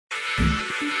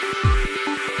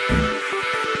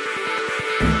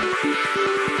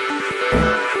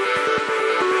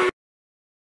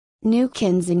New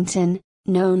Kensington,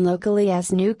 known locally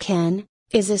as New Ken,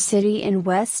 is a city in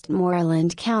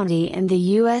Westmoreland County in the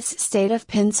U.S. state of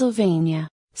Pennsylvania,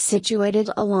 situated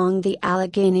along the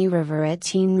Allegheny River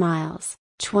 18 miles,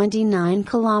 29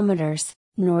 kilometers,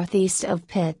 northeast of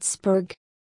Pittsburgh.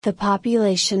 The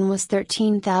population was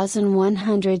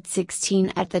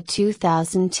 13,116 at the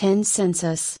 2010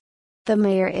 census. The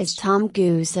mayor is Tom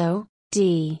Guzzo,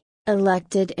 D.,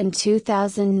 elected in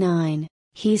 2009.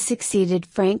 He succeeded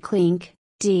Frank Link,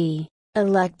 D.,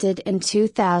 elected in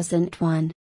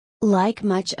 2001. Like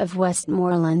much of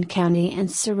Westmoreland County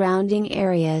and surrounding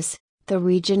areas, the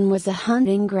region was a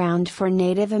hunting ground for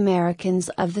Native Americans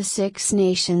of the Six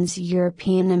Nations.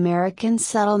 European American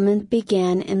settlement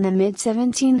began in the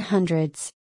mid-1700s.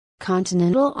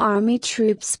 Continental Army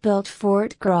troops built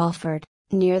Fort Crawford,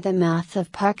 near the mouth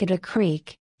of Puckata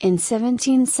Creek, in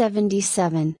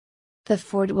 1777. The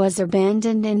fort was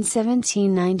abandoned in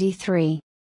 1793.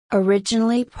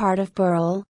 Originally part of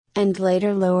Burrell, and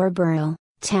later Lower Burrell,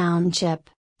 Township,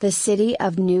 the city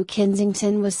of New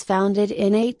Kensington was founded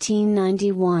in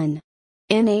 1891.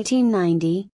 In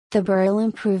 1890, the Burrell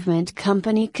Improvement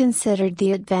Company considered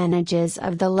the advantages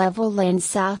of the level land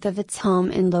south of its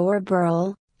home in Lower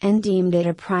Burrell, and deemed it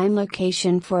a prime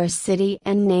location for a city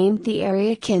and named the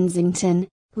area Kensington,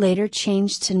 later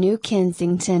changed to New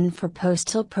Kensington for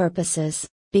postal purposes,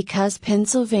 because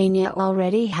Pennsylvania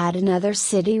already had another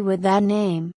city with that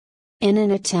name. In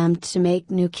an attempt to make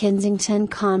New Kensington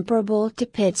comparable to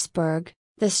Pittsburgh,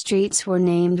 the streets were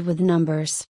named with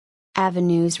numbers.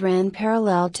 Avenues ran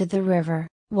parallel to the river,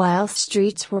 while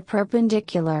streets were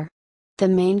perpendicular. The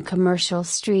main commercial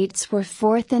streets were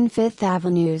 4th and 5th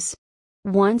Avenues.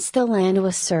 Once the land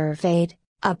was surveyed,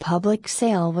 a public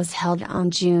sale was held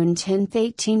on June 10,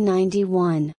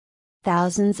 1891.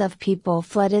 Thousands of people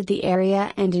flooded the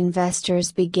area and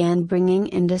investors began bringing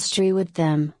industry with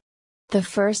them. The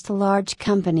first large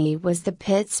company was the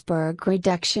Pittsburgh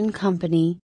Reduction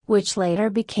Company, which later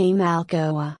became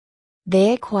Alcoa.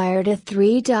 They acquired a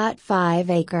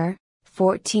 3.5-acre,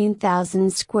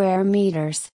 14,000 square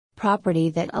meters, property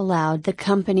that allowed the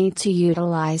company to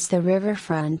utilize the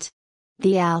riverfront.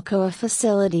 The Alcoa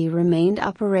facility remained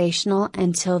operational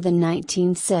until the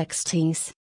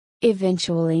 1960s.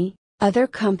 Eventually, other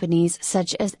companies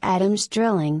such as Adams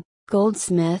Drilling,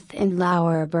 Goldsmith and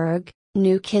Lauerberg,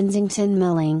 New Kensington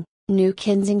Milling, New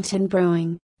Kensington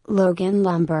Brewing, Logan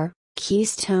Lumber,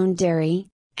 Keystone Dairy,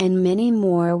 and many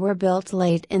more were built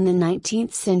late in the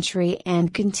 19th century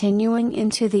and continuing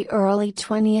into the early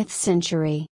 20th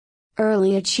century.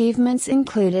 Early achievements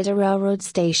included a railroad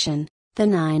station, the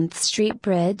 9th Street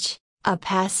Bridge, a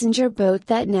passenger boat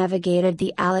that navigated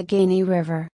the Allegheny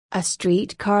River, a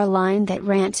streetcar line that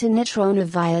ran to Natrona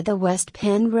via the West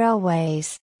Penn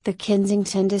Railways, the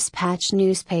Kensington Dispatch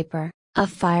newspaper, a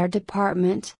fire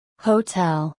department,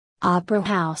 hotel, opera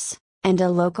house, and a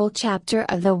local chapter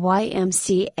of the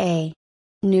YMCA.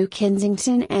 New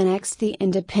Kensington annexed the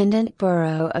independent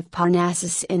borough of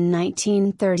Parnassus in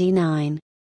 1939.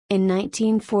 In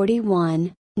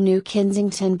 1941, New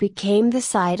Kensington became the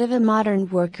site of a modern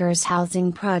workers'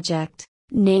 housing project,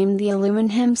 named the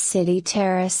Aluminum City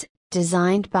Terrace,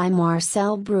 designed by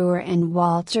Marcel Brewer and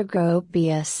Walter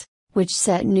Gropius, which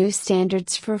set new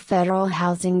standards for federal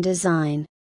housing design.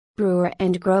 Brewer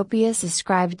and Gropius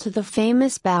ascribed to the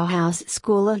famous Bauhaus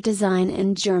School of Design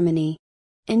in Germany.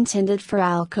 Intended for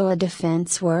Alcoa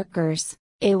defense workers,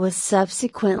 it was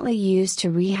subsequently used to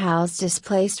rehouse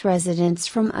displaced residents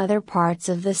from other parts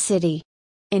of the city.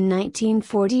 In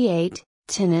 1948,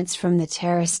 tenants from the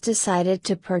terrace decided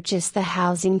to purchase the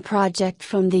housing project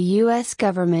from the U.S.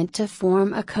 government to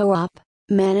form a co-op,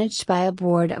 managed by a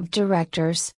board of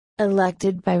directors,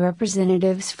 elected by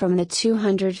representatives from the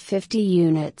 250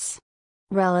 units.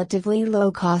 Relatively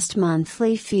low-cost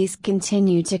monthly fees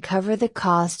continue to cover the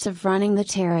costs of running the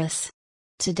terrace.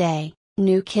 Today,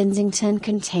 New Kensington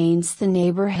contains the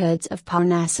neighborhoods of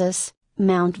Parnassus,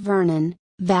 Mount Vernon,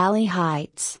 Valley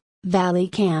Heights, Valley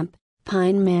Camp,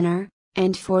 Pine Manor,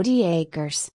 and 40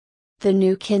 acres. The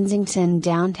New Kensington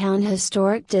Downtown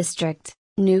Historic District,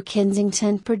 New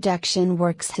Kensington Production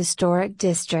Works Historic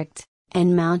District,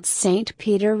 and Mount St.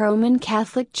 Peter Roman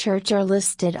Catholic Church are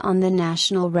listed on the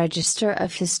National Register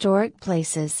of Historic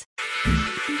Places.